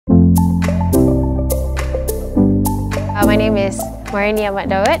My name is Mariani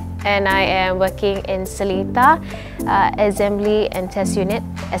Dawood and I am working in Seletar Assembly and Test Unit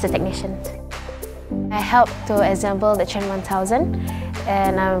as a technician. I helped to assemble the Trent 1000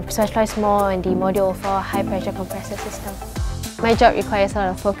 and I'm specialised more in the Module 4 high pressure compressor system. My job requires a lot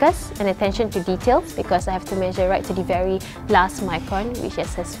of focus and attention to details because I have to measure right to the very last micron, which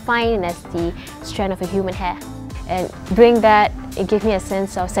is as fine as the strand of a human hair. And doing that, it gives me a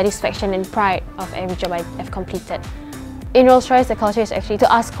sense of satisfaction and pride of every job I've completed. In Rolls-Royce, the culture is actually to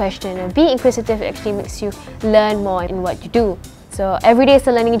ask questions and be inquisitive. It actually makes you learn more in what you do. So every day is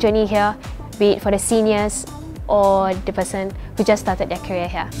a learning journey here, be it for the seniors or the person who just started their career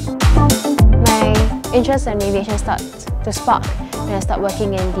here. My interest in aviation starts to spark when I start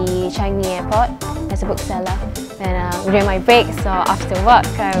working in the Changi Airport as a bookseller. And during my breaks or after work,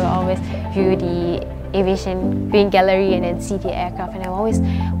 I will always view the aviation viewing gallery and then see the aircraft, and I always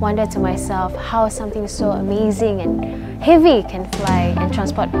wonder to myself how something so amazing and heavy can fly and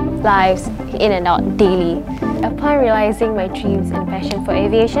transport lives in and out daily. Upon realizing my dreams and passion for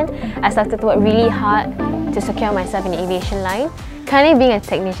aviation, I started to work really hard to secure myself in the aviation line. Currently being a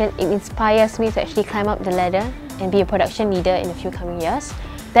technician, it inspires me to actually climb up the ladder and be a production leader in a few coming years.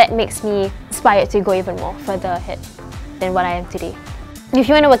 That makes me inspired to go even more further ahead than what I am today. If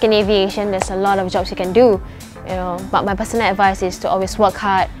you want to work in aviation, there's a lot of jobs you can do, but my personal advice is to always work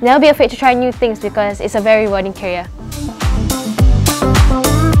hard. Never be afraid to try new things because it's a very rewarding career.